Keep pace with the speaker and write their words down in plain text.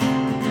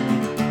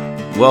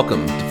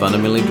Welcome to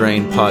Fundamentally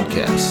Drained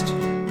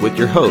Podcast with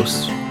your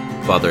hosts,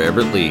 Father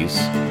Everett Lees,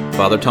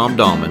 Father Tom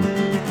Dahlman,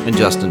 and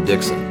Justin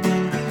Dixon.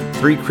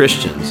 Three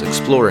Christians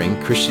exploring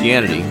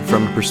Christianity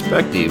from a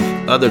perspective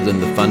other than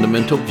the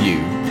fundamental view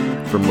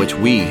from which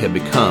we have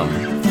become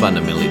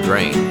fundamentally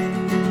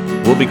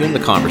drained. We'll begin the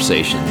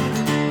conversation,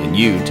 and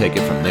you take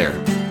it from there.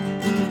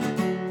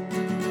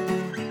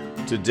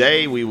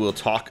 Today we will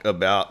talk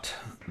about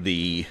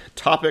the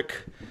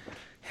topic,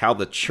 how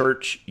the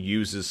church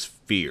uses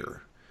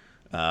fear.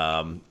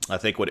 I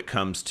think when it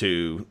comes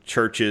to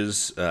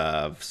churches,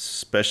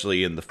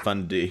 especially in the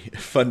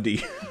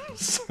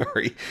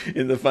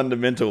in the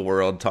fundamental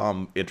world,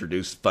 Tom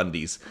introduced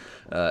fundies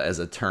as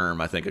a term,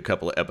 I think, a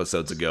couple of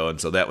episodes ago, and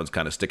so that one's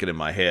kind of sticking in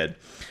my head.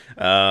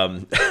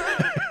 But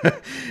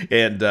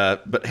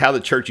how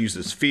the church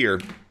uses fear,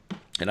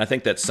 and I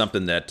think that's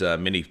something that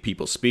many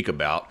people speak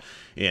about,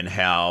 in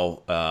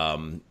how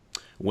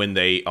when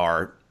they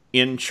are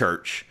in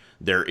church,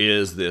 there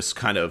is this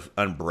kind of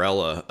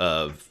umbrella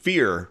of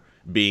fear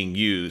being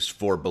used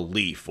for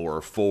belief,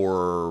 or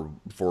for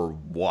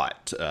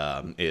what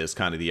is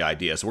kind of the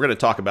idea. So we're going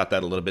to talk about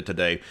that a little bit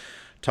today.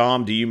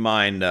 Tom, do you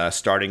mind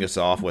starting us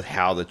off with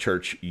how the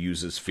church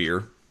uses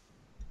fear?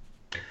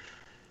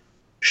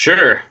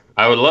 Sure.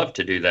 I would love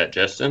to do that,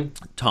 Justin.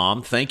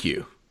 Tom, thank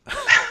you.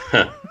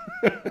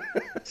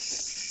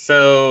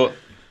 So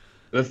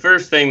the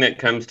first thing that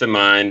comes to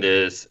mind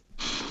is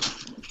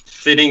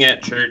sitting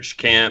at church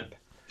camp.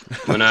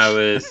 When I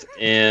was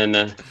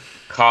in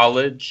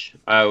college,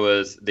 I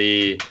was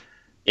the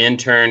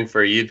intern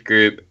for a youth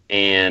group,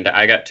 and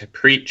I got to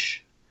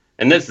preach.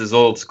 And this is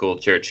old school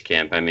church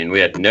camp. I mean, we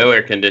had no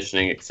air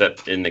conditioning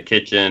except in the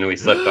kitchen. We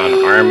slept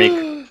on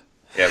army.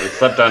 Yeah, we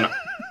slept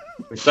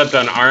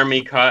on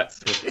army cots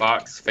with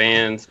box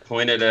fans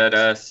pointed at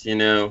us,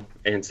 And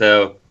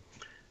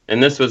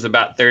this was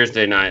about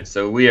Thursday night,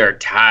 so we are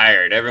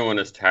tired. Everyone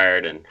is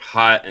tired and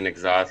hot and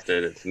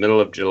exhausted. It's middle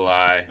of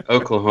July,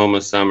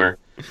 Oklahoma summer.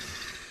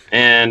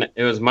 And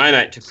it was my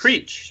night to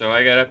preach, so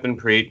I got up and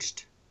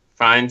preached.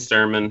 Fine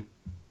sermon.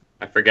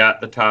 I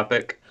forgot the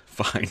topic.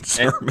 Fine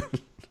sermon.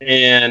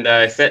 And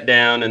I sat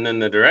down, and then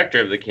the director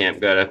of the camp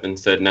got up and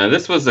said, "Now,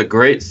 this was a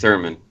great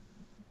sermon."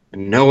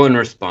 And no one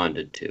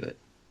responded to it.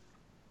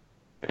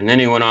 And then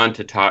he went on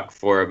to talk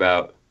for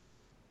about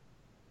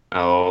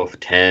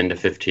 10 to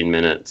 15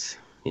 minutes,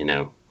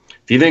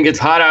 If you think it's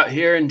hot out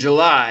here in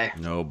July.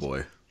 Oh,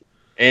 boy.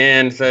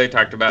 And so he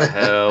talked about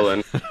hell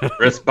and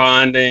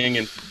responding.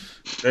 And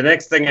the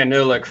next thing I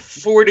know, like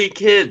 40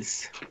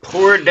 kids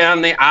poured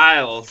down the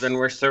aisles and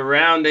were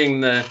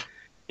surrounding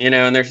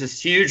and there's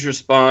this huge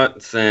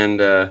response. And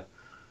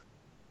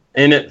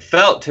it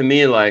felt to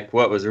me like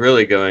what was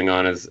really going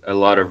on is a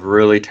lot of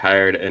really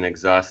tired and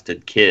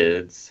exhausted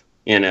kids,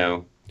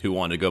 Who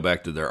wanted to go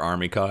back to their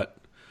army cot?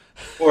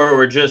 Or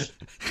were just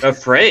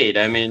afraid.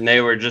 I mean, they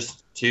were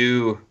just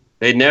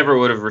they never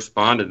would have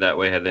responded that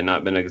way had they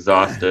not been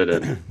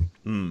exhausted.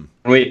 And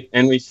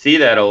we see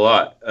that a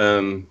lot.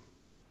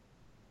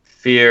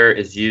 Fear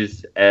is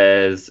used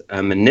as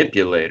a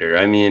manipulator.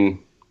 I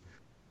mean,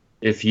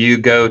 if you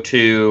go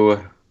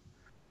to,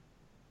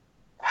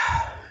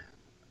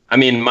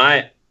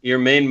 your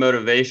main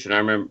motivation, I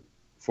remember,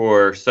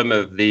 for some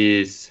of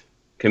these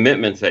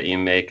commitments that you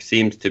make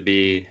seems to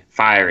be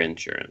fire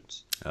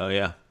insurance. Oh,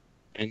 yeah.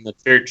 And the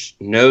church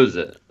knows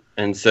it.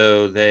 And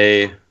so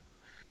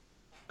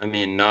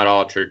not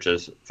all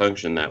churches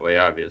function that way,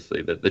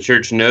 obviously, but the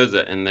church knows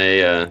it, and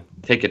they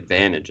take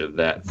advantage of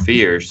that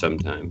fear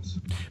sometimes.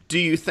 Do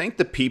you think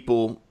the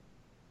people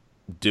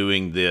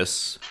doing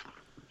this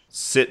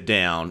sit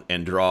down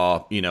and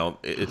draw,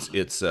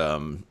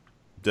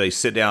 they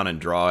sit down and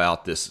draw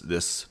out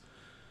this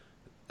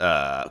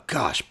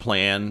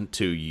plan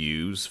to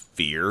use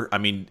fear? I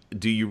mean,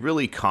 do you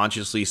really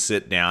consciously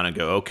sit down and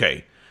go,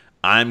 okay,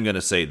 I'm going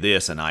to say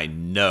this, and I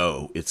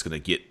know it's going to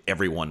get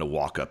everyone to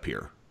walk up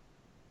here?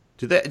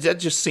 That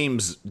just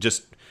seems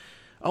just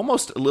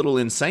almost a little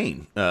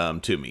insane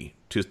to me,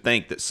 to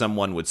think that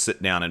someone would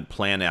sit down and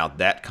plan out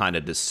that kind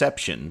of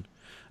deception,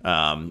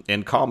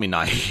 and call me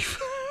naive.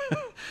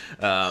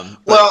 I'm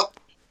going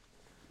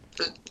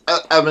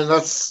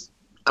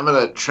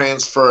to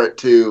transfer it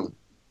to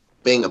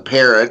being a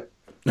parent.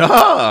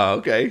 Oh,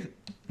 okay.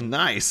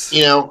 Nice.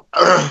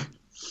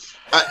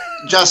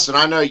 Justin,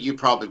 I know you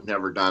probably have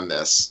never done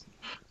this,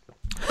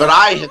 but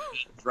I have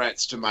made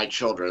threats to my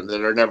children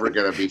that are never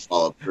going to be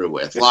followed through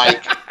with.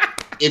 Like,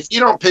 if you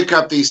don't pick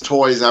up these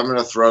toys, I'm going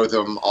to throw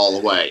them all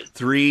away.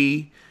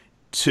 3,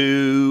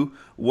 2,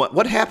 1.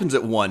 What happens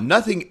at 1?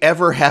 Nothing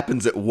ever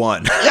happens at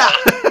 1. Yeah.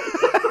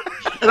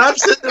 And I'm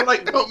sitting there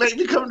like, don't make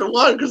me come to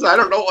 1 because I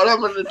don't know what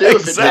I'm going to do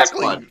exactly. if it hits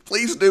 1.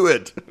 Please do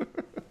it.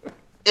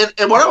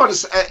 And what I want to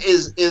say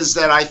is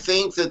that I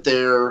think that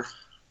they're,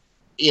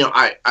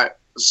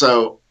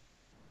 so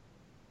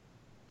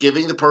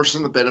giving the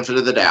person the benefit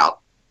of the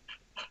doubt,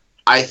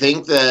 I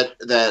think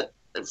that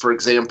for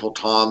example,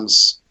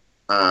 Tom's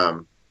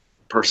summer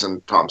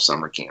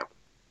camp.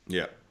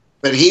 Yeah.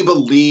 But he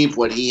believed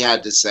what he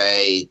had to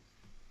say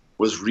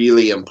was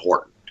really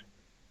important.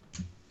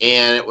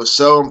 and it was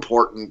so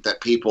important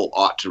that people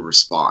ought to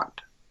respond.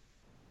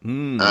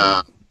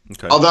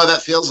 Okay. Although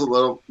that feels a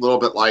little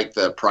bit like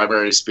the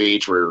primary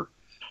speech where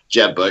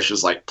Jeb Bush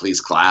was like,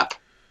 "Please clap."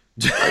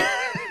 Like,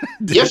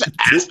 you have to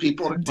ask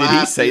people to clap. Did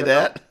he say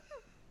that?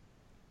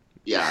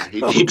 Yeah,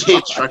 he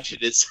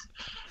instructed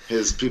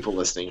his people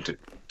listening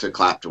to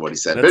clap to what he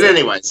said. But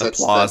anyways,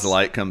 applause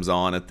light comes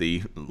on at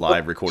the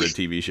live recorded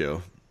TV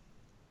show.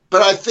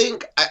 But I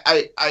think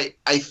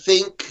I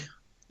think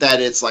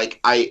that it's like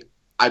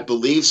I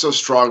believe so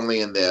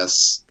strongly in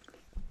this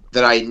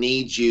that I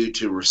need you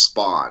to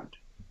respond.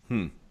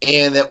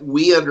 And that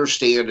we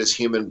understand as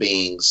human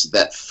beings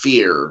that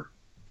fear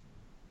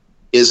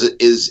is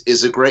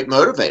a great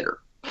motivator.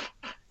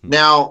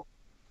 Now,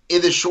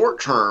 in the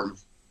short term,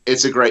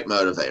 it's a great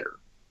motivator.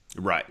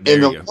 Right.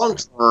 In the long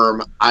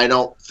term, I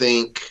don't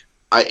think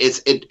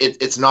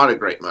it's not a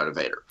great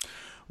motivator.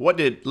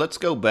 Let's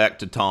go back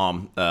to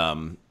Tom,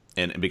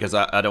 and because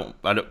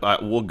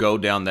we'll go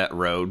down that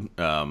road,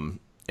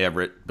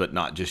 Everett, but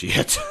not just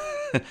yet.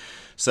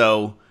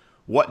 So,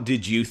 what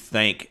did you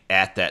think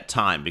at that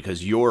time?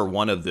 Because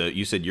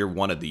you said you're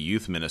one of the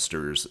youth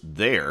ministers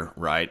there,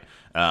 right?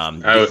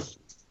 I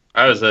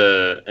was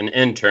an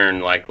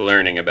intern, like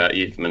learning about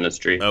youth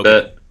ministry, okay.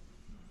 But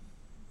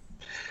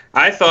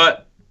I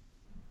thought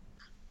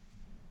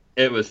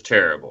it was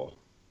terrible.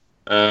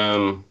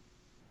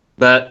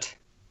 But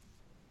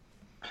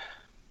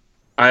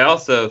I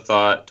also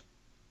thought,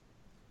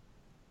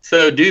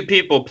 so do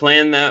people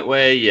plan that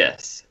way?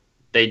 Yes,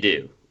 they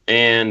do.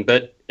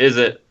 But is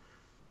it?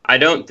 I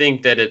don't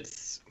think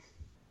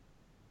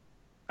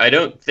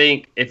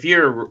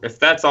if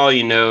that's all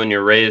you know and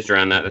you're raised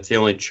around that, that's the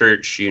only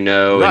church you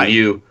know, right.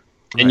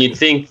 and you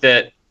think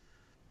that,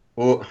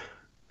 well,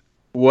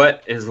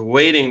 what is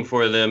waiting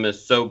for them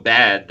is so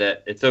bad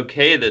that it's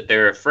okay that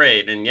they're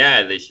afraid, and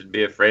yeah, they should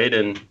be afraid,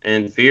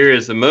 and fear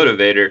is a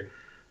motivator.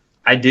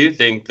 I do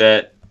think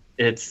that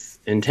it's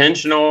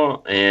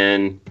intentional,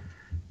 and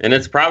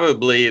there's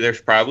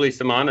probably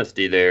some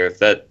honesty there if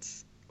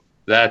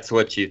that's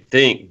what you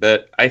think.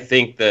 But I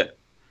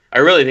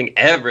really think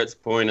Everett's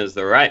point is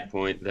the right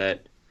point,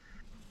 that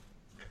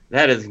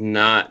is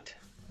not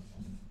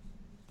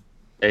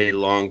a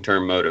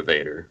long-term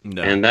motivator.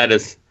 No. And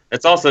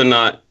it's also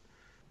not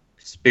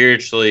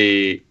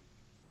spiritually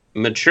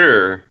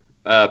mature.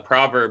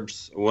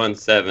 Proverbs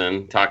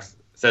 1:7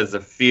 says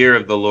the fear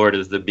of the Lord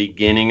is the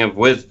beginning of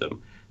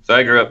wisdom. So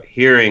I grew up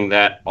hearing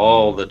that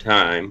all the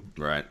time.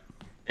 Right.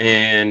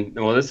 And,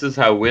 well, this is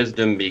how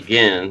wisdom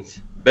begins.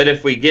 But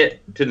if we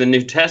get to the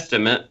New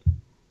Testament,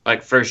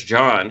 like 1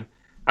 John,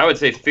 I would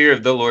say fear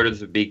of the Lord is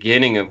the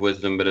beginning of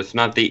wisdom, but it's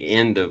not the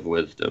end of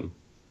wisdom.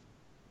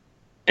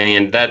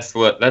 And that's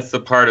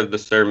the part of the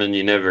sermon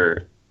you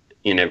never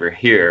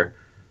hear.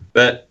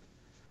 But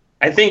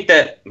I think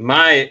that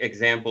my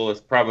example is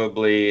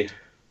probably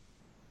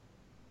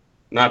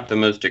not the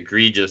most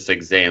egregious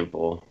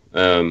example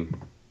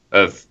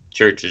of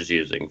churches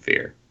using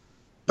fear.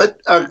 But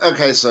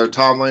okay, so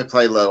Tom, let me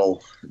play a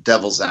little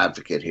devil's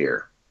advocate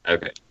here.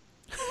 Okay.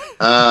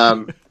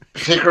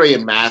 Particularly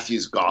in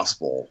Matthew's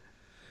gospel,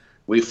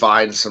 we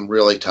find some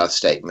really tough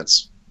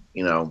statements,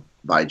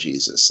 by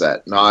Jesus,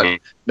 that not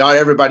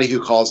everybody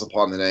who calls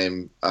upon the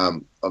name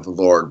of the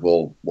Lord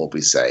will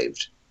be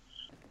saved.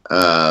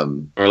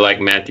 Or like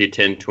Matthew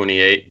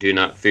 10:28, do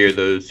not fear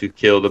those who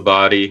kill the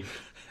body,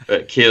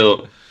 but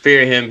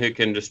fear him who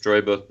can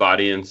destroy both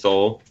body and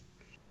soul.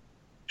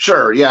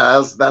 Sure,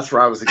 yeah, that's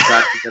where I was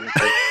exactly going to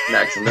say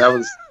next, and that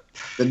was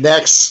the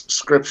next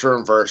scripture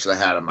and verse I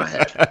had in my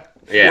head.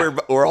 Yeah,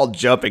 we're all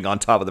jumping on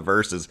top of the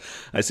verses.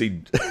 I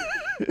see.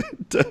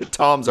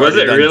 Tom's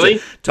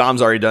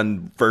already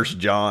done 1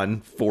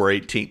 John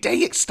 4:18.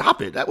 Dang it!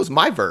 Stop it. That was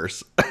my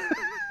verse.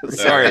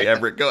 Sorry,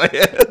 Everett. Go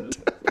ahead.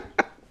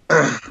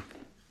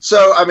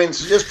 So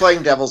just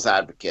playing devil's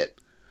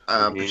advocate,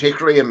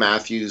 particularly in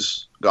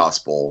Matthew's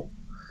gospel,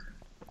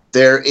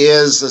 there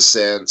is a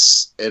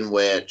sense in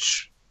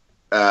which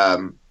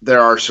there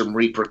are some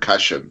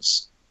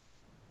repercussions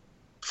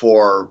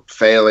for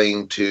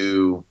failing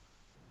to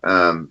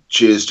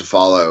choose to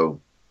follow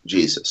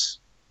Jesus.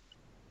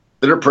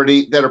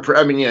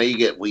 You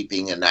get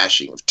weeping and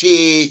gnashing of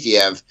teeth.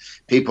 You have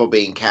people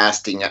being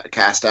cast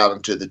out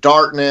into the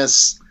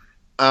darkness.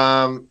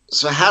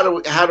 So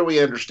how do we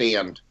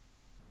understand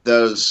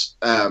those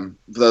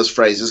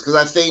phrases? Because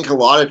I think a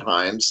lot of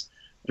times,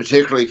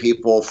 particularly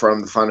people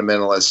from the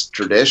fundamentalist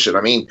tradition,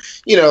 the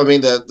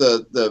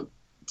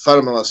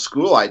fundamentalist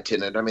school I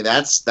attended,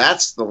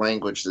 that's the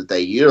language that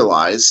they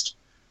utilized.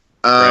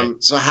 Right.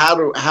 So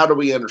how do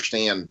we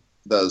understand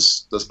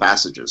those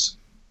passages?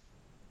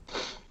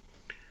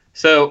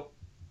 So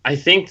I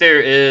think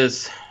there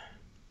is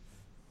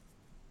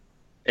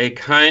a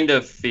kind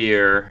of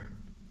fear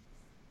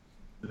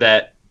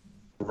that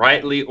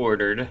rightly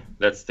ordered,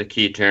 that's the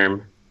key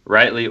term,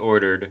 rightly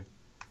ordered,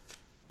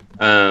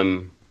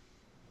 can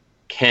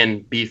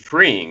be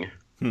freeing.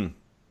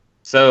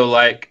 So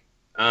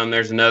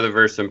there's another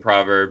verse in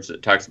Proverbs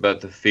that talks about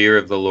the fear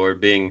of the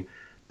Lord being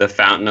the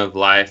fountain of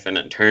life and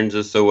it turns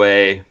us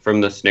away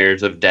from the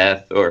snares of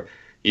death. Or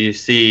you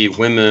see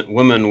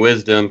woman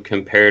wisdom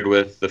compared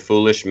with the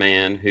foolish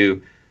man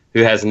who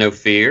has no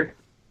fear.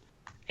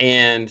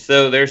 And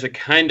so there's a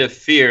kind of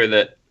fear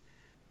that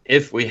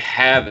if we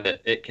have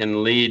it, it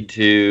can lead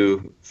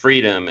to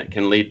freedom. It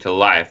can lead to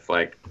life.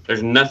 Like,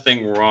 there's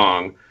nothing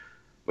wrong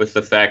with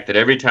the fact that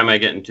every time I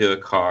get into a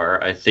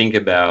car, I think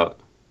about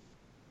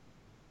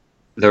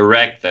the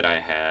wreck that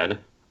I had,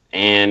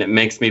 and it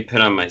makes me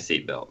put on my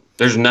seatbelt.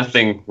 There's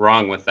nothing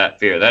wrong with that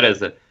fear. That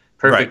is a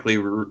perfectly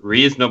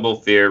reasonable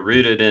fear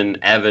rooted in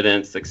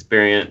evidence,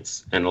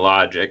 experience, and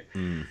logic.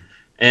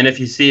 And if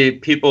you see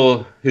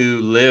people who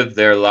live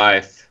their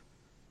life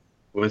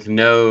with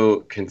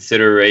no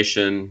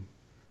consideration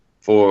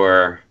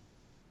for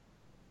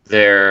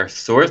the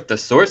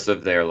source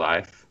of their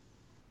life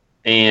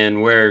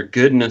and where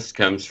goodness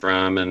comes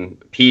from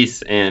and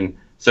peace, and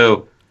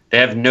so they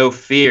have no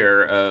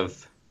fear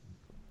of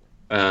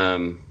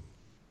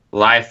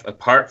life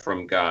apart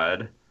from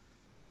God,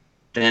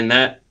 then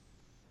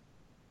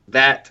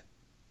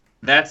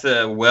that's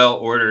a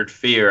well-ordered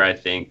fear, I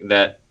think,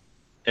 that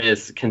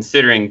is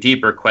considering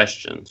deeper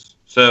questions.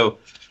 So,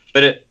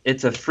 but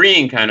it's a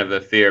freeing kind of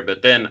a fear.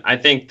 But then I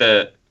think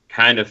the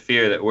kind of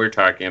fear that we're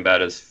talking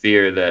about is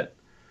fear that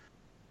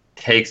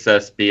takes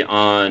us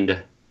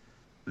beyond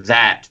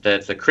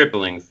that's a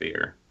crippling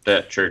fear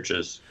that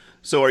churches.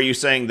 So are you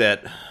saying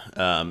that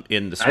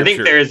in the scripture, I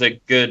think there is a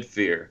good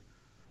fear.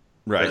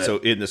 Right. But, so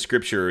in the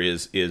scripture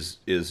is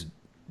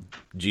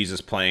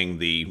Jesus playing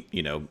the,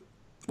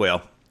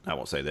 well, I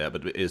won't say that,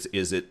 but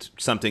is it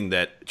something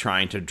that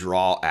trying to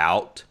draw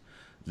out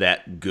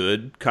that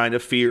good kind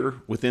of fear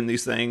within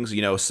these things?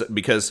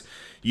 Because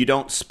you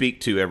don't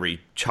speak to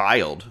every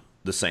child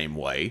the same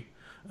way.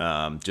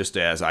 Just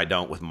as I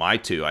don't with my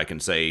two, I can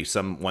say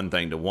one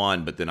thing to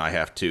one, but then I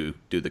have to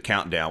do the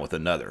countdown with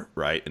another,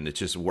 right? And it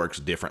just works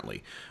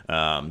differently.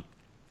 And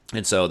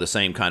so the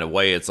same kind of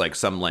way, it's like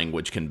some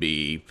language can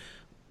be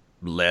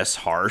less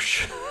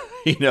harsh,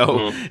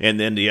 and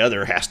then the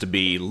other has to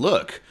be,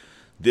 look,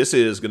 this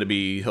is going to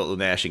be a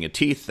gnashing of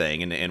teeth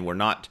thing, and we're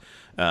not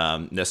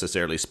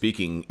necessarily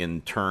speaking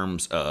in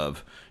terms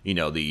of,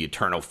 the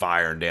eternal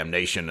fire and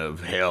damnation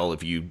of hell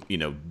if you,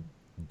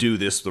 do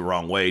this the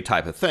wrong way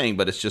type of thing,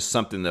 but it's just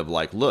something of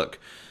like, look,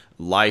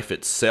 life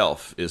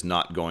itself is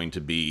not going to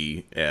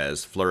be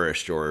as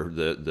flourished, or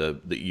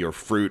your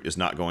fruit is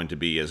not going to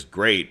be as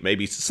great,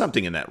 maybe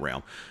something in that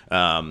realm,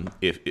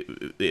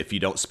 if you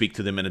don't speak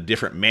to them in a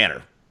different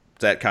manner.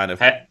 That kind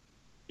of...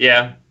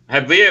 Yeah.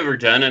 Have we ever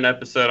done an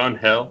episode on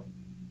hell?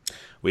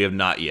 We have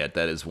not yet.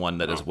 That is one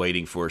that is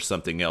waiting for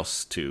something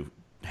else to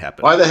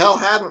happen. Why the hell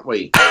haven't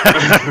we?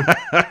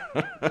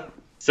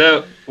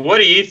 So, what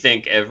do you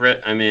think,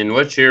 Everett? I mean,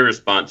 what's your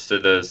response to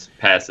those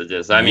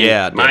passages? I mean,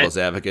 devil's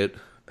advocate.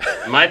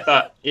 My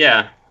thought,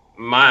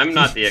 I'm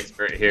not the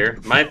expert here.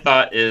 My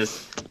thought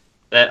is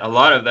that a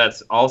lot of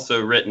that's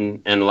also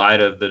written in light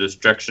of the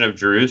destruction of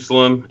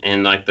Jerusalem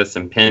and like this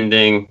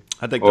impending,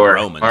 I think, the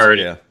Romans,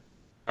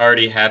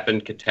 already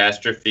happened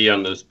catastrophe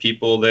on those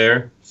people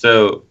there.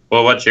 So,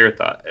 well, what's your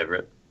thought,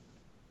 Everett?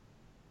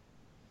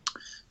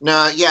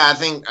 No, yeah, I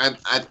think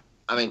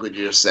what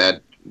you just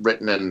said,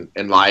 written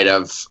in light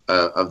of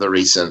the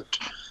recent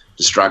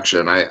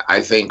destruction.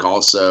 I think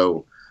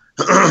also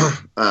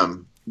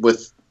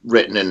with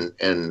written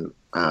in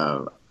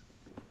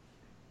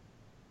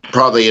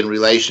probably in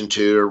relation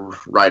to or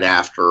right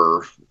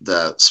after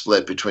the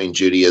split between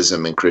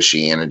Judaism and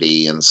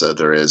Christianity, and so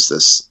there is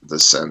this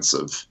sense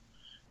of,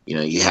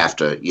 you have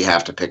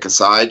to pick a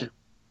side.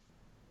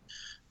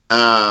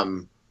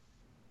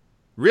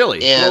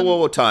 Really? And,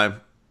 whoa,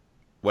 time.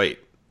 Wait,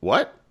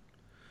 what?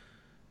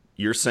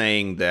 You're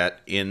saying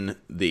that in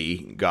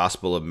the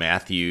Gospel of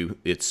Matthew,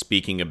 it's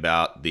speaking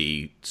about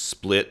the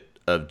split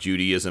of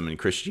Judaism and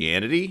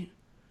Christianity?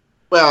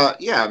 Well,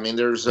 yeah, I mean,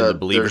 the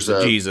believers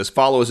of Jesus,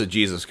 followers of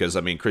Jesus, because,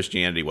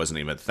 Christianity wasn't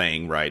even a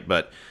thing, right?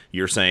 But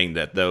you're saying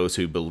that those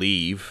who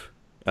believe,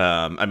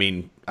 I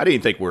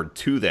didn't think we're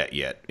to that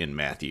yet in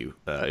Matthew,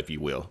 if you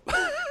will,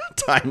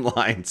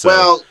 timeline.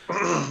 So.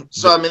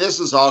 Well, this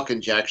is all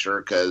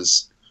conjecture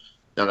because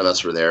none of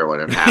us were there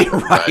when it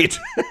happened. Right.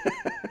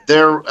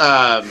 There,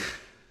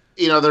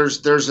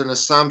 there's an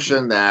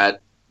assumption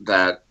that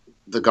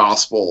the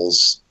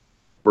Gospels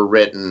were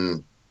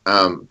written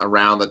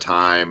around the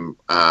time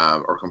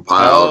or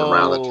compiled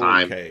around the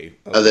time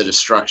of the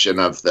destruction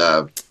of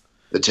the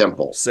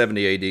temple,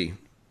 70 A.D.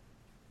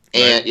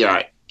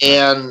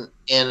 And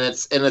and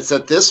it's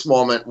at this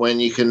moment when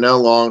you can no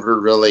longer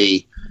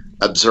really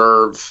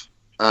observe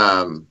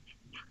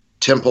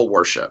temple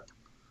worship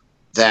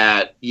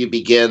that you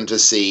begin to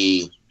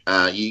see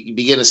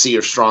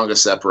your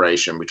strongest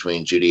separation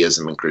between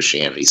Judaism and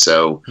Christianity.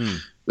 So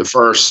the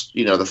first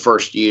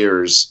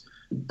years,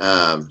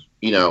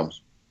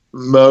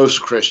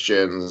 most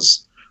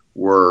Christians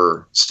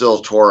were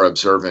still Torah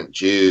observant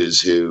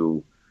Jews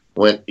who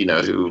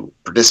who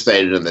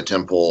participated in the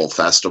temple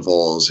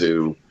festivals,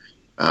 who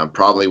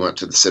probably went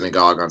to the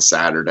synagogue on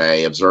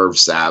Saturday, observed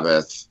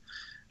Sabbath.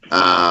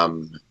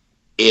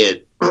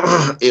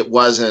 it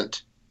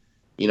wasn't,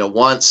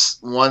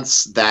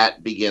 once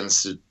that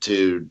begins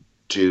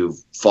to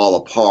fall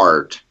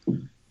apart,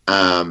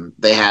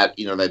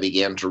 they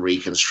began to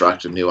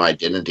reconstruct a new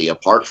identity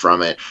apart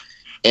from it.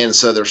 And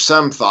so there's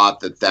some thought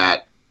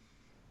that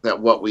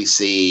what we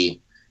see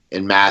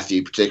in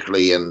Matthew,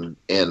 particularly in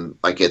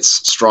like its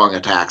strong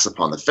attacks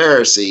upon the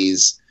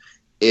Pharisees,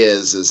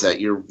 is that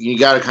you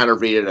got to kind of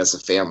read it as a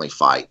family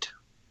fight.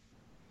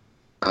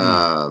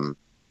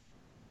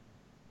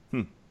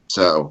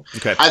 So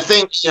okay. I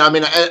think,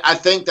 I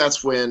think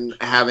that's when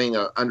having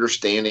an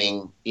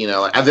understanding,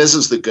 and this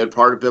is the good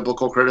part of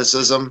biblical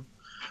criticism,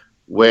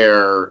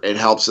 where it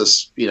helps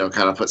us,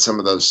 kind of put some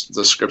of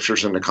those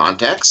scriptures into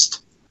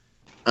context.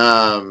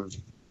 But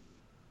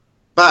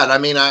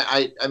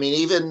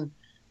even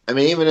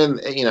in,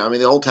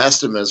 the Old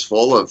Testament is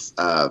full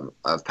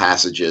of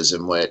passages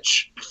in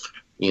which,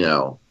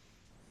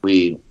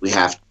 we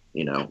have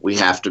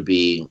to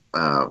be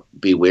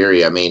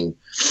wary. I mean,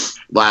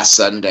 last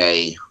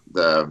Sunday,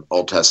 the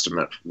Old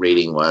Testament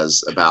reading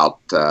was about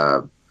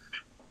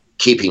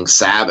keeping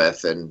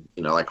Sabbath, and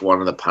like one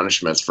of the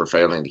punishments for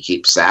failing to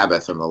keep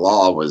Sabbath in the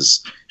law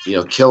was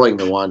killing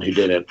the one who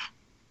didn't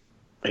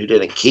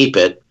keep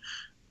it.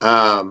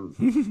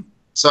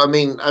 So I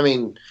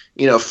mean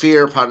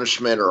fear,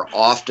 punishment are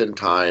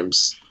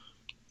oftentimes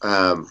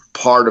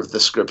part of the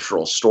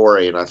scriptural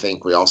story, and I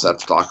think we also have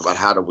to talk about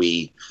how do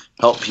we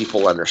help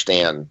people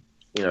understand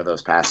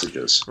those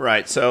passages.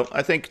 Right. So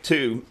I think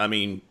too,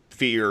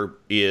 fear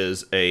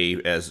is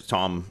as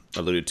Tom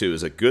alluded to,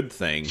 is a good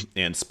thing,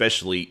 and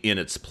especially in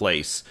its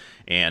place.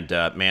 And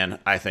man,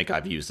 I think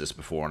I've used this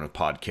before on a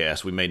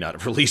podcast. We may not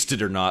have released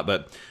it or not,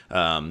 but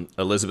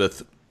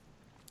Elizabeth,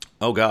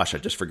 oh gosh, I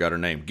just forgot her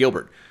name,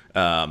 Gilbert,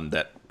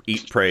 that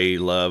Eat, Pray,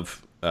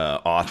 Love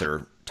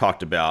author,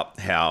 talked about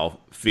how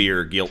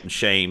fear, guilt, and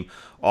shame,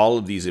 all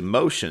of these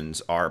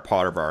emotions are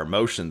part of our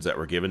emotions that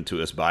were given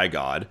to us by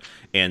God,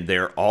 and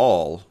they're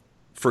all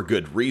for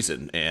good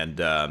reason. And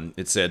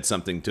it said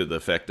something to the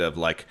effect of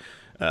like,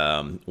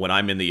 when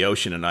I'm in the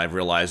ocean and I've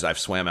realized I've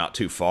swam out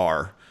too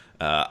far,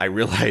 I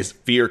realize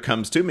fear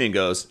comes to me and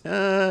goes,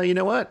 you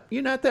know what?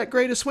 You're not that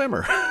great a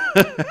swimmer.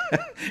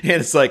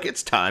 And it's like,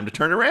 it's time to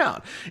turn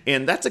around.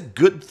 And that's a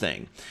good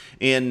thing.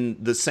 In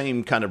the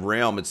same kind of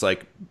realm, it's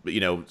like,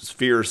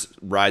 fear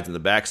rides in the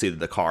backseat of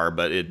the car,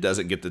 but it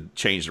doesn't get to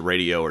change the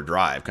radio or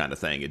drive kind of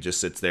thing. It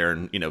just sits there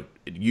and,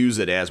 use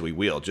it as we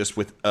will, just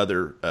with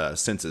other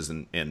senses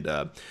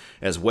and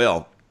as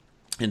well.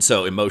 And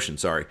so emotion,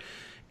 sorry.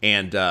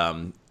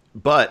 And,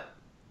 but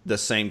the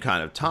same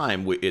kind of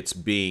time, it's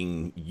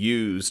being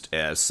used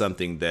as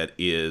something that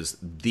is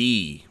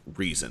the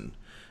reason.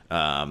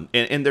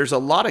 And there's a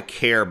lot of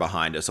care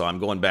behind it. So I'm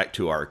going back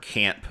to our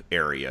camp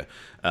area.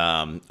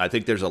 I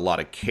think there's a lot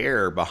of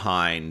care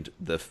behind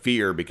the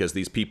fear because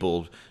these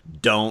people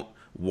don't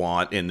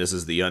want, and this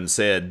is the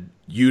unsaid,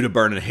 you to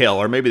burn in hell,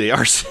 or maybe they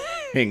are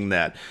saying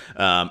that,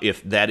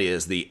 if that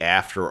is the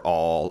after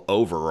all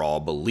overall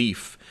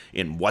belief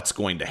in what's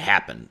going to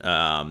happen.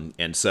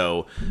 And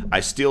so I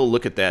still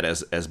look at that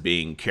as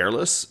being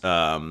careless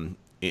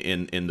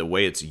in the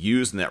way it's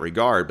used in that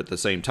regard. But at the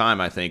same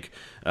time, I think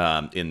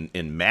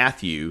in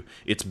Matthew,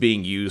 it's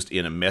being used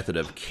in a method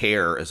of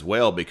care as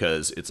well,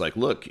 because it's like,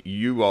 look,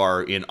 you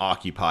are in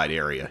occupied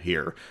area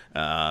here.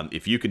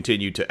 If you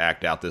continue to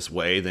act out this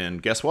way, then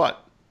guess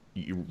what?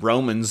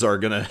 Romans are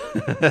going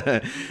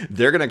to,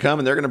 they're going to come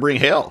and they're going to bring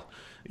hell,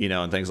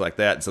 and things like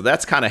that. So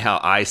that's kind of how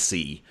I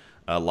see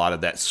a lot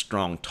of that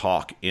strong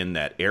talk in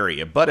that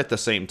area. But at the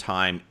same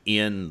time,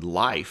 in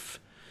life,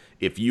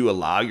 if you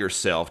allow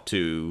yourself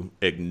to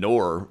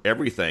ignore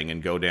everything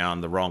and go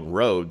down the wrong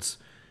roads,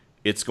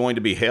 it's going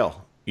to be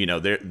hell.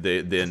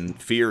 Then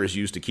fear is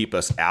used to keep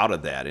us out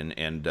of that.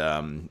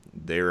 And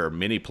there are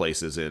many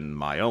places in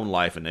my own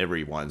life and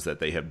everyone's that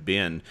they have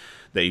been,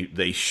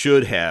 they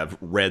should have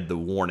read the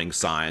warning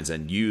signs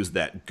and used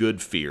that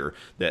good fear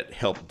that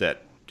helped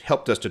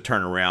us to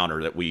turn around,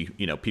 or that we,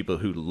 people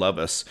who love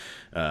us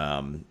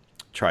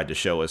tried to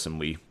show us, and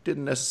we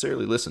didn't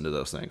necessarily listen to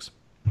those things.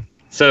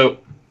 So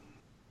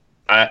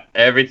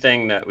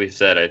everything that we've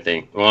said, I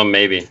think, well,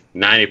 maybe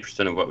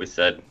 90% of what we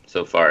said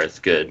so far is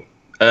good.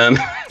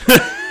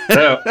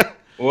 So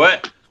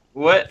what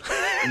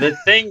the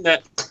thing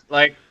that,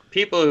 like,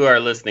 people who are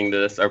listening to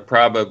this are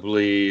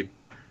probably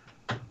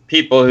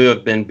people who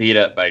have been beat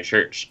up by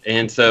church.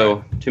 And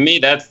so to me,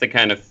 that's the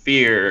kind of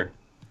fear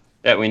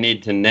that we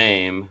need to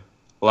name.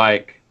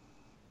 Like,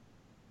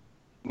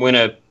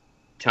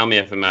 tell me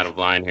if I'm out of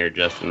line here,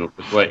 Justin,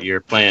 with what your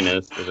plan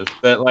is for this.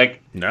 But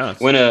like, no,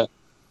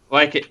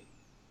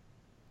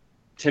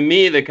 to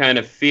me, the kind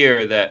of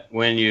fear that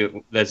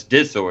that's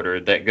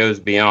disordered, that goes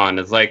beyond,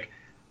 is like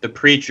the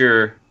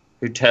preacher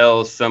who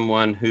tells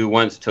someone who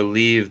wants to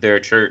leave their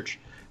church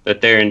that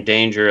they're in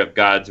danger of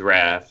God's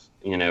wrath,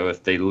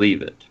 if they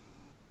leave it.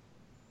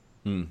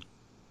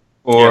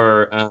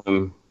 Or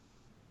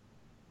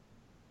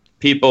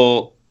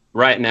people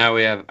right now,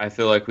 I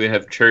feel like we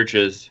have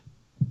churches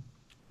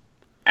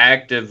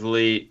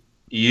actively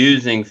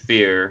using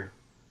fear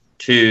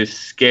to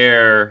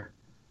scare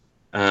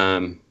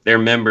their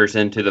members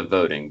into the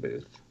voting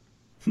booth.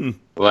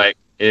 Like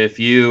if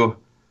you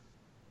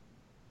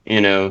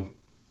know,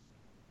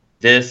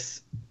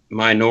 this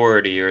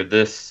minority or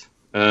this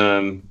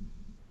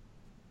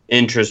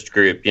interest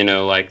group, you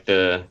know, like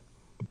the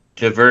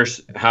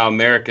diverse, how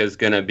America is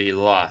going to be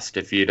lost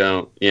if you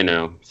don't, you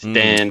know,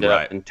 stand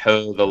right. up and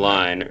toe the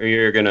line, or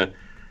you're going to,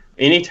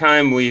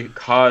 anytime we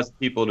cause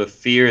people to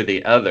fear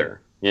the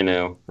other, you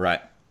know,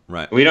 Right.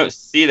 we don't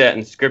see that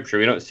in Scripture.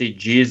 We don't see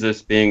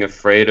Jesus being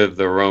afraid of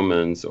the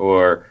Romans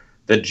or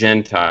the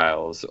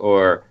Gentiles,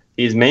 or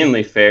he's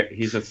mainly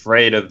he's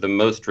afraid of the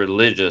most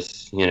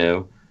religious, you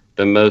know,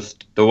 the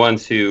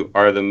ones who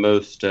are the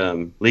most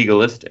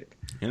legalistic.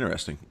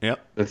 Interesting. Yep.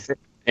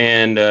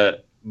 And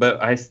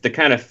but the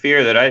kind of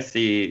fear that I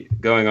see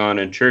going on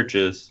in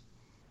churches,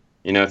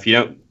 you know, if you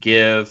don't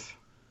give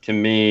to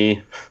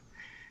me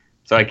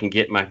so I can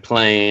get my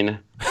plane,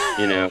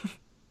 you know,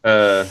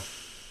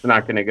 it's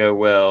not going to go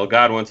well.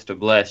 God wants to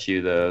bless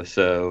you, though,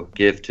 so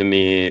give to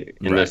me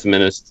in this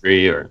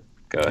ministry, or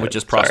go ahead. Which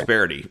is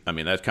prosperity. I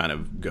mean, that kind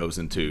of goes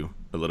into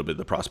a little bit of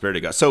the prosperity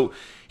God. So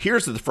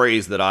here's the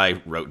phrase that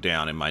I wrote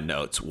down in my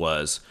notes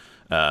was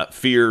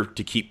fear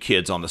to keep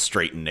kids on the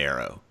straight and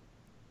narrow.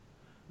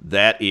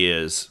 That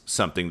is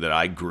something that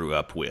I grew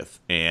up with,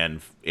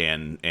 and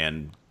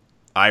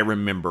I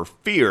remember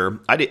fear.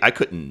 I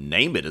couldn't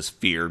name it as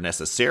fear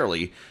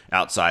necessarily,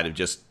 outside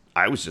of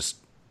I was just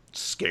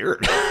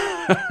scared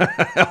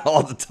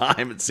all the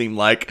time. It seemed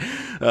like,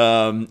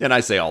 and I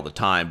say all the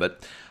time,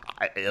 but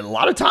a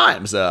lot of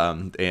times,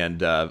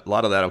 and a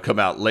lot of that will come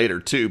out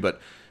later too.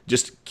 But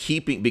just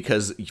keeping,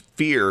 because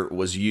fear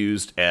was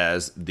used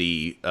as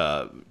the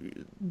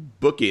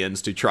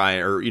bookends to try,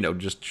 or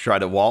just try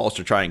to walls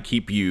to try and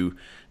keep you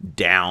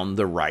down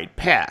the right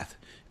path.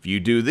 If you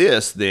do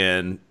this,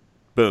 then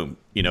boom.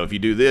 If you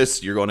do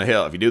this, you're going to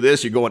hell. If you do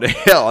this, you're going to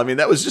hell. I mean,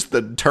 that was just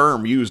the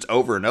term used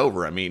over and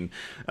over. I mean,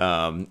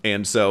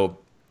 and so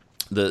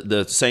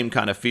the same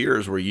kind of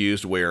fears were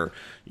used where,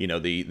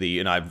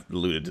 and I've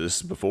alluded to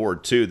this before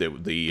too,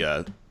 that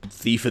the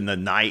Thief in the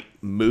Night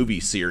movie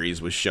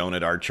series was shown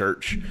at our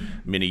church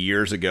many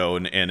years ago.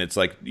 And it's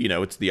like,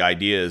 it's the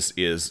idea is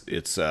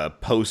it's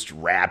post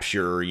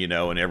rapture,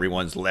 and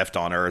everyone's left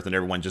on earth and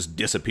everyone just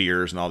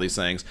disappears and all these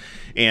things.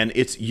 And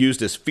it's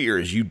used as fear,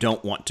 as you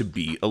don't want to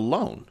be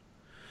alone.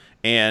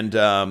 And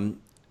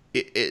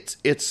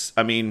it's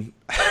I mean,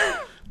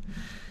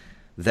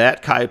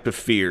 that type of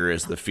fear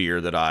is the fear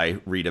that I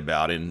read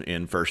about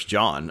in 1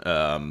 John,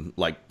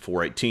 like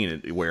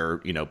 4:18, where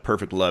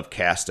perfect love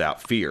casts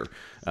out fear,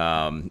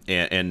 and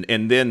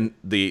then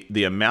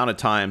the amount of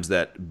times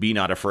that "be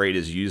not afraid"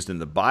 is used in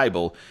the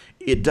Bible,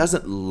 it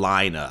doesn't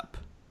line up.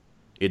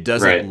 It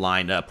doesn't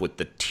line up with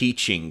the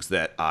teachings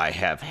that I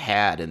have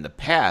had in the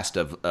past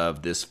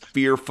of this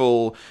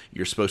fearful.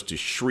 You're supposed to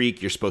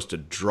shriek. You're supposed to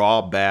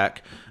draw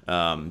back.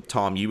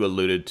 Tom, you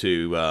alluded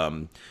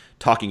to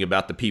talking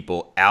about the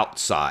people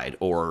outside,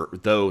 or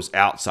those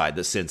outside,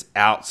 the sense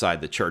outside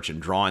the church, and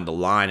drawing the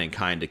line and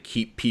kind of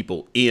keep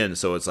people in.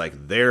 So it's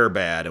like they're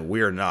bad and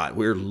we're not.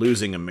 We're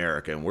losing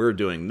America and we're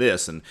doing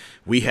this and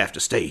we have to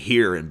stay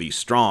here and be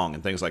strong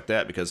and things like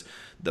that, because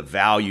the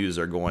values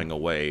are going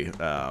away.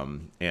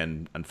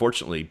 And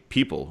unfortunately,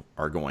 people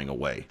are going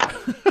away.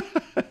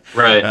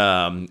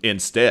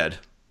 Instead.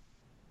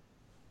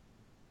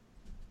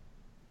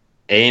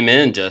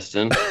 Amen,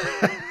 Justin.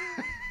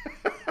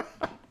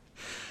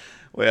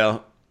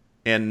 Well,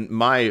 and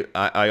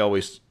I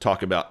always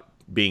talk about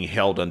being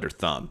held under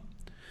thumb.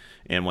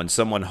 And when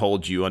someone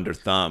holds you under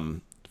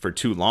thumb for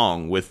too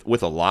long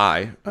with a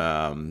lie,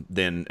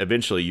 then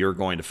eventually you're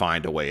going to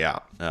find a way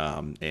out.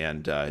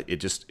 And it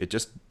just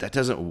that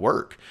doesn't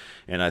work.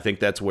 And I think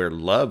that's where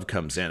love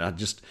comes in.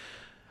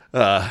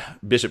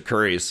 Bishop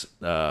Curry's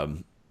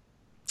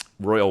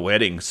Royal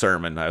Wedding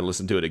sermon, I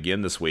listened to it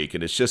again this week,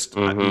 and it's just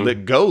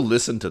go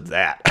listen to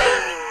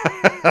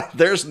that.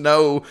 There's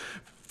no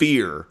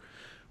fear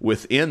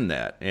within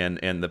that,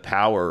 and the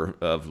power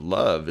of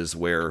love is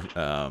where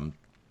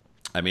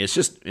it's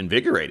just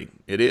invigorating.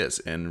 It is,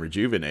 and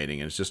rejuvenating,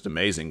 and it's just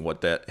amazing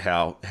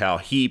how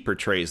he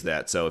portrays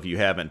that. So if you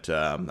haven't,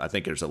 I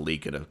think there's a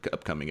leak in an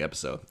upcoming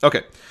episode.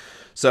 Okay,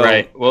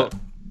 so well,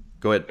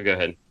 go ahead. Go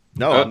ahead.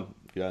 No, I'm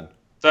done.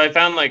 So I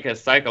found like a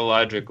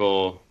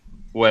psychological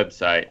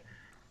website,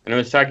 and it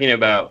was talking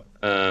about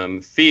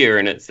fear,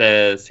 and it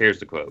says, here's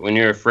the quote: "When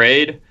you're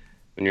afraid,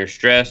 when you're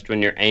stressed,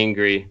 when you're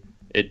angry,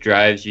 it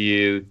drives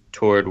you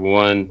toward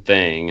one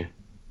thing: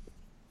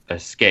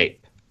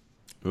 escape."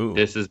 Ooh.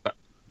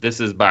 This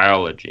is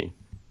biology.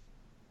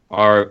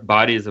 Our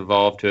bodies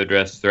evolved to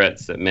address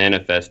threats that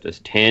manifest as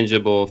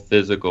tangible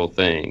physical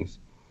things.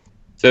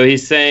 So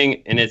he's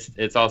saying, and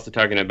it's also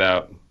talking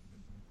about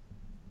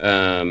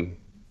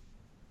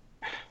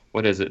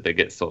what is it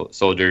that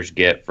soldiers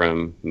get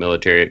from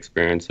military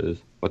experiences?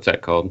 What's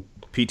that called?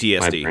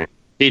 PTSD.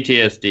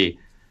 PTSD.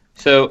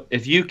 So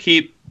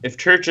if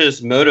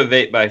churches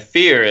motivate by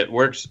fear, it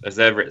works, as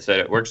Everett said,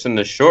 it works in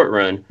the short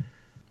run,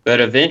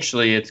 but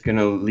eventually it's going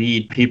to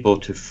lead people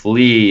to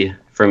flee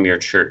from your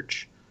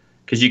church,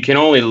 because you can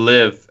only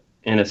live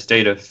in a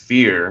state of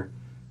fear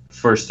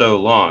for so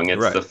long.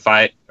 It's Right. the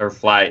fight or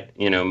flight,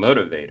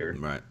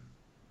 motivator. Right.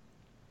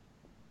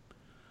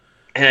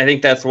 And I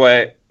think that's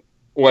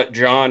what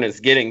John is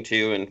getting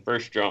to in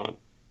First John.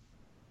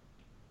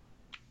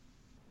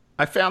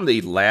 I found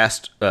the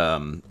last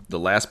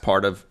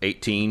part of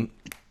 18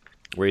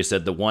 where he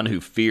said the one who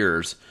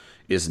fears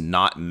is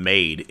not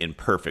made in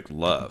perfect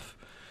love.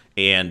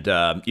 And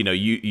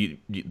you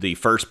the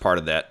first part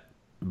of that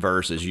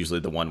verse is usually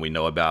the one we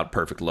know about.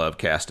 Perfect love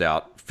cast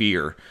out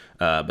fear,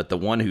 but the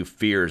one who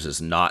fears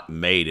is not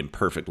made in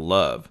perfect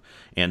love.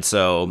 And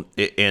so,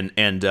 I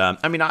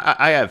mean,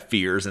 I have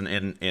fears,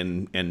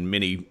 and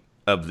many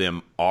of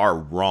them are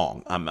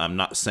wrong. I'm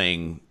not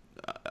saying,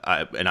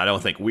 and I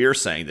don't think we're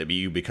saying that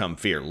you become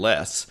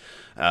fearless.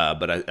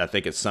 But I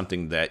think it's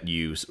something that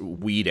you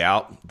weed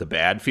out the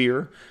bad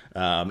fear.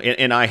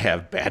 And I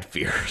have bad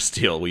fear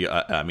still.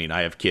 I mean,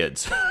 I have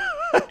kids.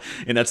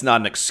 And that's not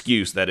an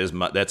excuse.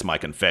 That's my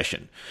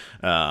confession.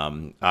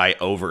 I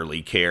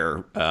overly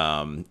care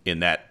in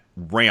that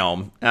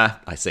realm.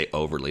 I say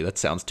overly. That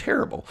sounds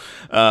terrible.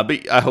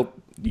 But I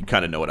hope you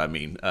kind of know what I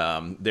mean.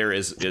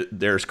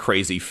 There's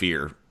crazy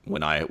fear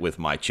with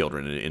my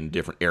children in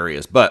different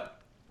areas. But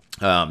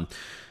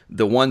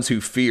the ones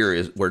who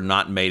fear were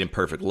not made in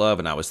perfect love.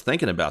 And I was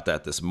thinking about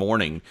that this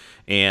morning.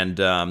 And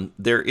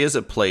there is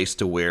a place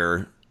to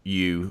where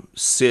you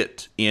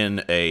sit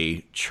in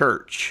a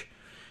church,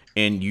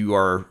 and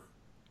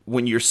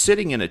when you're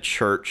sitting in a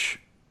church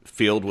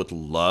filled with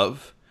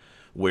love,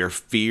 where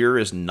fear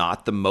is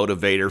not the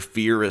motivator,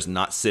 fear is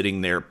not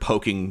sitting there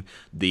poking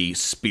the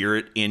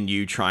spirit in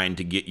you, trying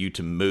to get you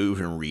to move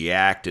and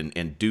react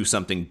and do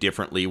something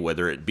differently,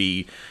 whether it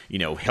be,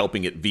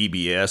 helping at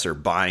VBS or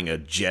buying a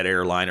jet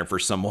airliner for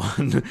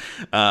someone.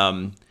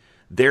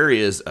 There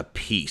is a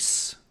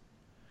peace.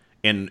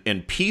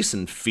 And peace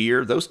and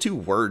fear, those two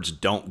words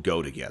don't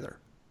go together.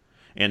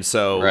 And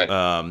so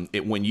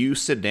Right. when you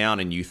sit down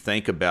and you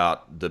think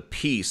about the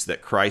peace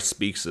that Christ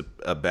speaks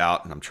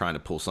about, and I'm trying to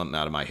pull something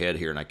out of my head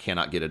here and I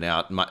cannot get it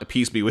out.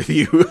 Peace be with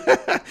you.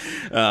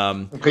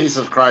 The peace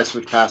of Christ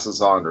which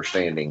passes all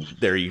understanding.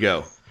 There you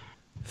go.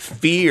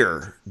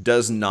 Fear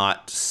does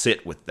not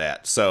sit with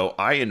that. So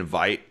I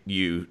invite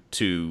you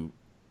to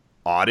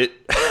audit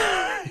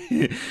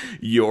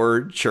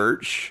your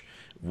church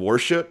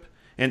worship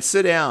and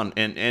sit down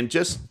and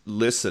just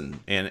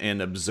listen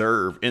and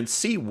observe and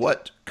see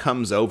what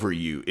comes over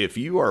you. If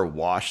you are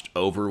washed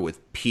over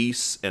with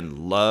peace and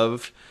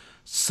love,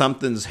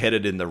 something's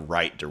headed in the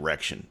right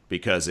direction.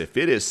 Because if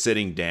it is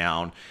sitting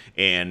down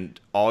and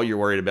all you're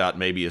worried about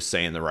maybe is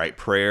saying the right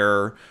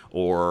prayer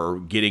or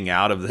getting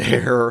out of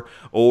there,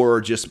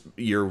 or just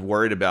you're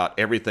worried about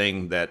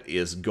everything that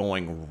is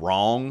going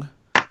wrong,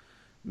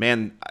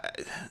 man,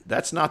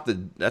 that's not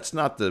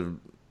the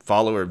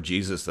follower of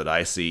Jesus that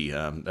I see.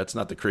 That's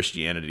not the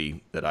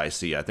Christianity that I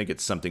see. I think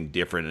it's something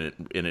different,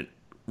 and it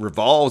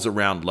revolves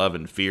around love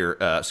and fear.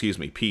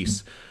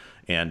 Peace,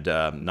 and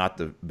not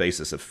the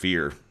basis of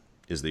fear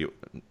is the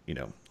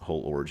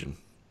whole origin.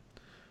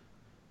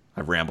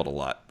 I've rambled a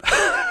lot.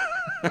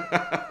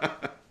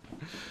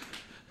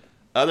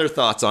 Other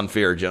thoughts on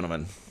fear,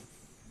 gentlemen?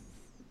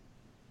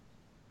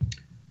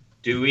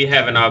 Do we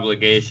have an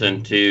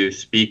obligation to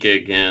speak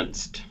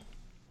against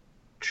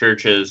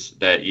churches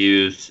that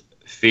use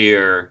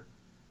fear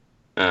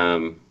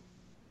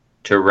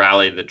to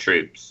rally the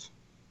troops?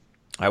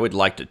 I would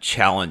like to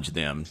challenge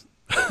them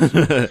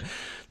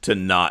to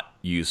not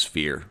use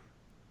fear.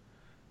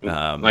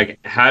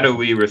 How do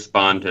we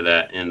respond to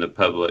that in the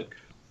public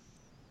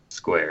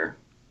square?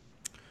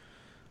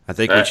 I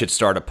think we should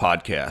start a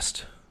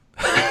podcast.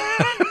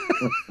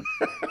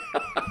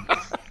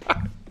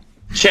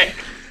 Check.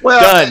 Well,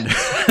 Done.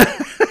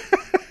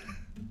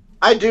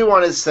 I do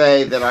want to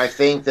say that I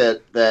think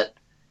that,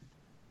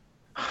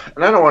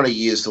 and I don't want to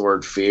use the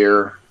word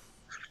fear,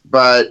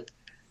 but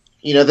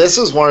this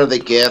is one of the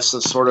gifts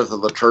of sort of the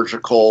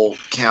liturgical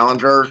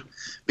calendar,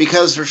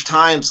 because there's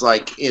times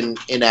like in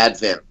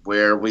Advent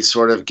where we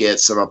sort of get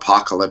some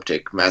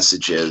apocalyptic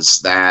messages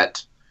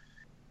that,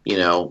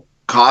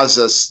 cause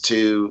us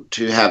to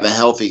have a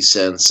healthy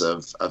sense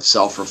of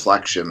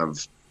self-reflection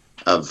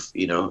of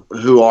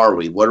who are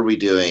we, what are we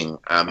doing,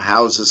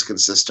 how is this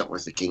consistent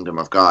with the kingdom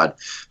of God?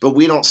 But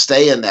we don't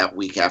stay in that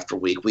week after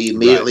week. We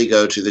immediately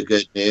go to the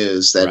good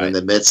news that in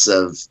the midst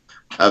of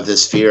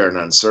this fear and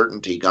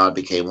uncertainty, God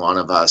became one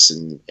of us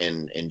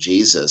in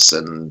Jesus.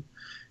 And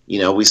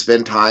we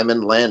spend time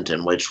in Lent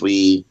in which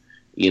we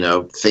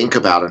think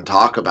about and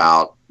talk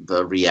about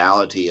the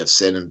reality of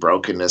sin and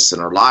brokenness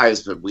in our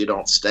lives, but we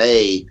don't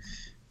stay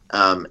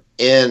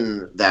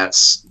in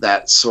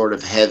that sort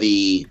of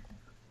heavy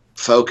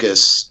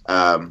focus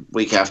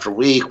week after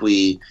week.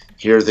 We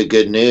hear the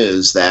good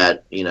news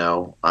that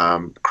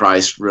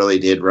Christ really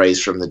did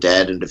raise from the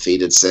dead and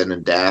defeated sin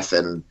and death,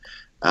 and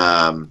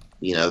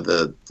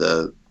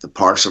the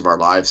parts of our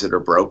lives that are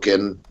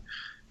broken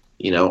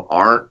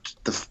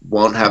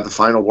won't have the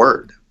final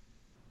word.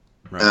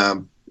 Right.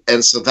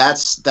 And so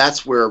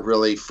that's where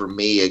really, for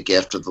me, a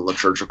gift of the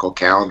liturgical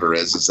calendar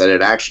is that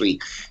it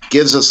actually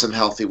gives us some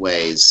healthy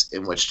ways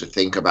in which to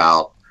think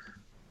about,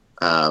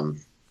 I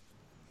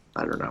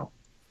don't know,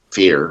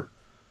 fear.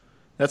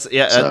 That's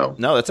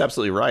no, that's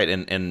absolutely right.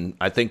 And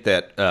I think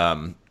that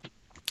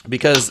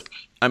because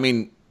I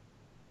mean,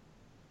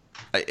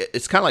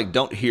 it's kind of like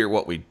don't hear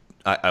what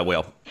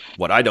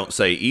what I don't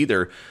say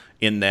either.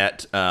 In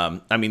that,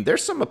 I mean,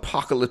 there's some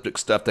apocalyptic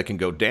stuff that can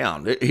go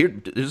down.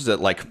 Here's a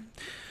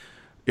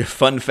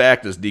fun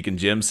fact, as Deacon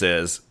Jim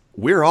says,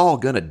 we're all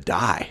gonna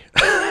die.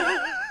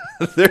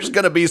 There's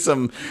going to be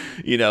some,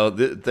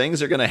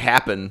 things are going to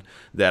happen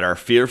that are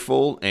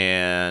fearful.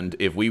 And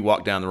if we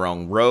walk down the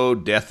wrong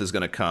road, death is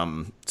going to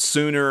come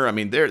sooner. I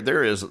mean,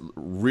 there is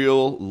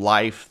real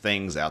life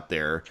things out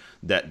there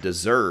that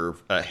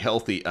deserve a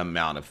healthy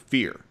amount of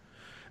fear.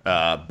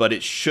 But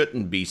it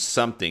shouldn't be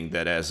something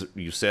that, as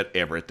you said,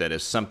 Everett, that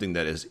is something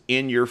that is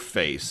in your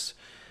face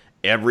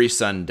every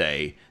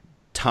Sunday,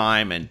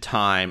 time and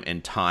time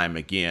and time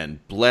again.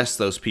 Bless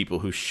those people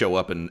who show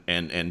up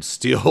and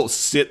still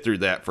sit through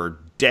that for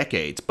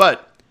decades.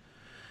 But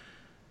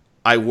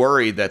I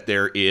worry that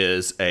there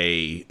is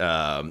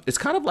it's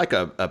kind of like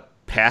a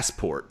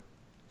passport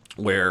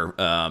where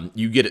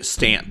you get it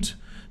stamped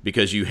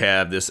because you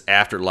have this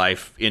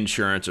afterlife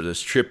insurance or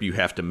this trip you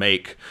have to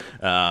make,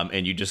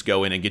 and you just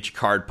go in and get your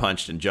card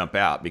punched and jump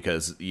out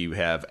because you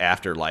have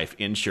afterlife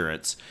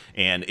insurance,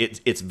 and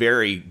it's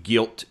very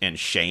guilt and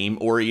shame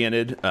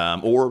oriented,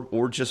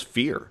 or just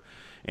fear.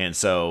 And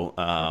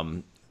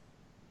so,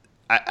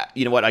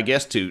 you know what? I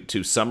guess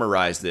to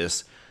summarize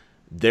this,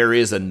 there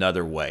is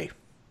another way.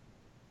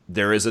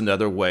 There is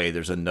another way.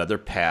 There's another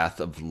path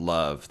of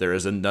love. There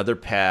is another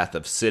path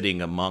of sitting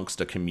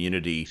amongst a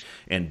community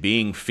and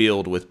being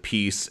filled with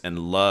peace and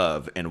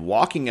love and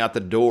walking out the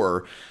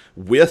door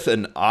with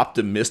an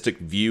optimistic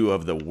view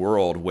of the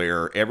world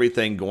where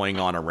everything going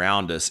on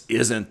around us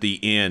isn't the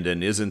end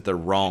and isn't the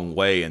wrong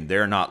way, and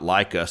they're not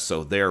like us,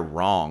 so they're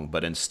wrong.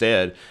 But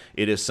instead,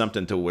 it is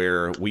something to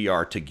where we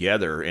are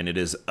together, and it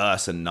is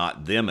us and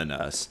not them and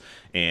us.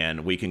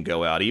 And we can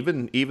go out.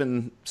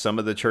 Even some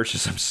of the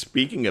churches I'm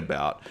speaking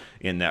about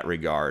in that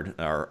regard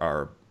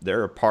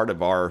they're a part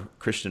of our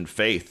Christian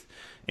faith,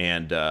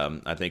 and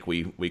I think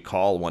we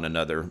call one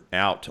another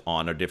out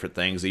on our different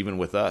things, even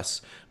with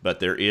us.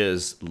 But there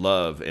is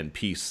love and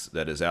peace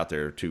that is out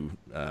there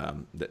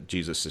that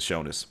Jesus has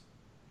shown us.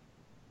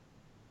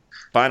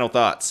 Final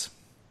thoughts.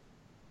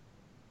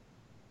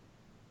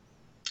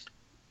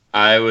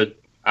 I would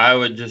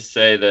just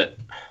say that,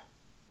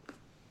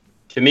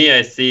 to me,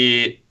 I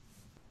see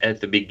at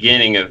the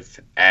beginning of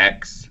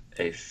Acts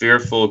a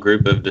fearful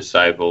group of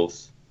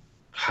disciples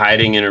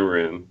hiding in a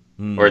room,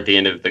 or at the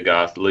end of the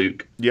Gospel,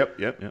 Luke. Yep.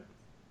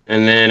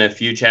 And then a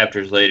few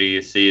chapters later,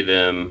 you see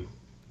them,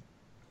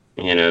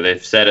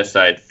 they've set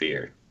aside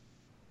fear.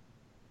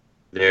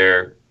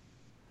 They're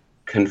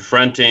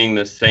confronting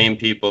the same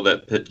people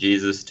that put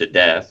Jesus to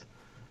death,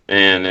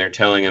 and they're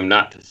telling him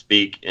not to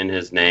speak in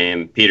his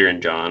name, Peter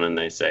and John, and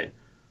they say,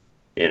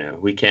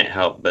 we can't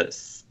help but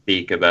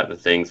speak about the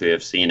things we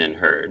have seen and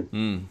heard.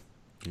 Yeah.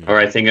 Or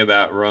I think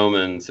about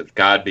Romans, if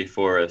God be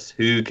for us,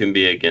 who can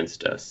be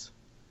against us?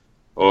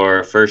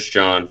 Or 1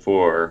 John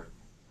 4,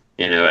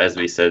 as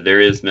we said, there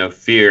is no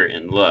fear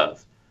in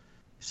love.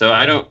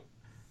 So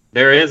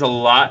there is a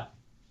lot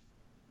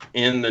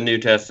in the New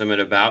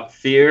Testament about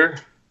fear,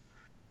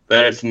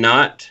 but it's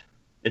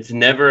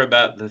never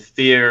about the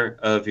fear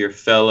of your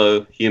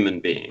fellow human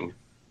being.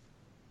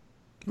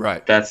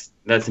 Right. That's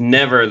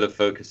never the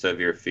focus of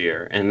your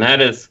fear. And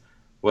that is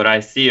what I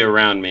see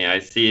around me. I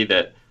see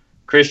that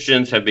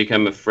Christians have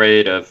become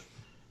afraid of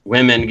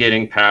women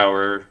getting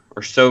power,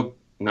 or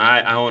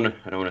I don't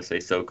want to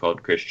say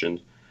so-called Christians.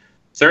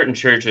 Certain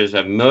churches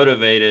have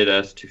motivated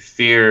us to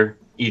fear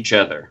each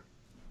other.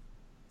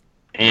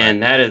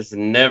 And That is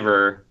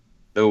never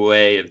the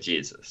way of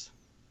Jesus.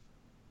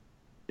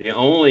 The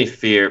only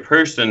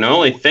the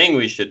only thing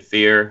we should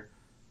fear,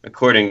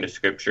 according to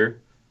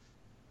Scripture,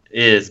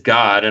 is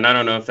God. And I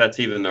don't know if that's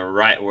even the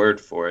right word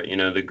for it.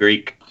 The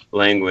Greek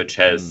language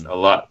has a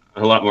lot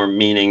more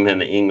meaning than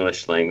the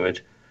English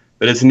language,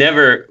 but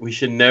we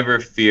should never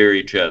fear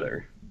each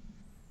other.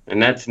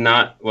 And that's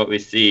not what we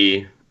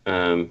see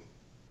in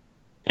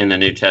the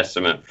New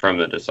Testament from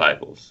the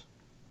disciples.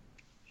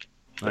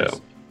 Nice.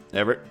 So.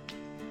 Everett?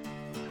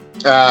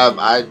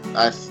 I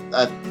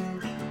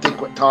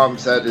think what Tom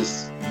said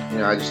is,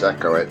 I just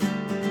echo it.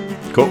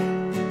 Cool.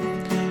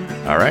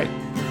 All right.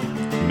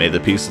 May the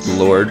peace of the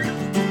Lord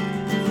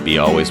be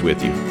always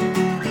with you.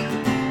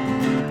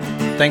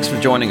 Thanks for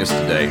joining us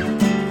today.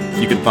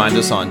 You can find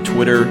us on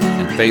Twitter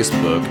and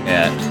Facebook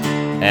at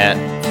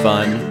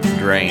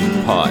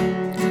FunDrainPod.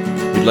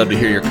 We'd love to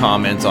hear your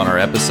comments on our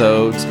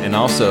episodes and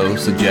also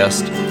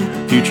suggest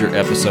future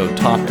episode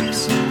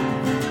topics.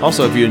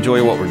 Also, if you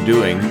enjoy what we're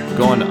doing,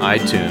 go on to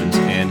iTunes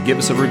and give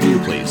us a review,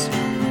 please.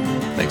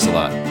 Thanks a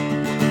lot.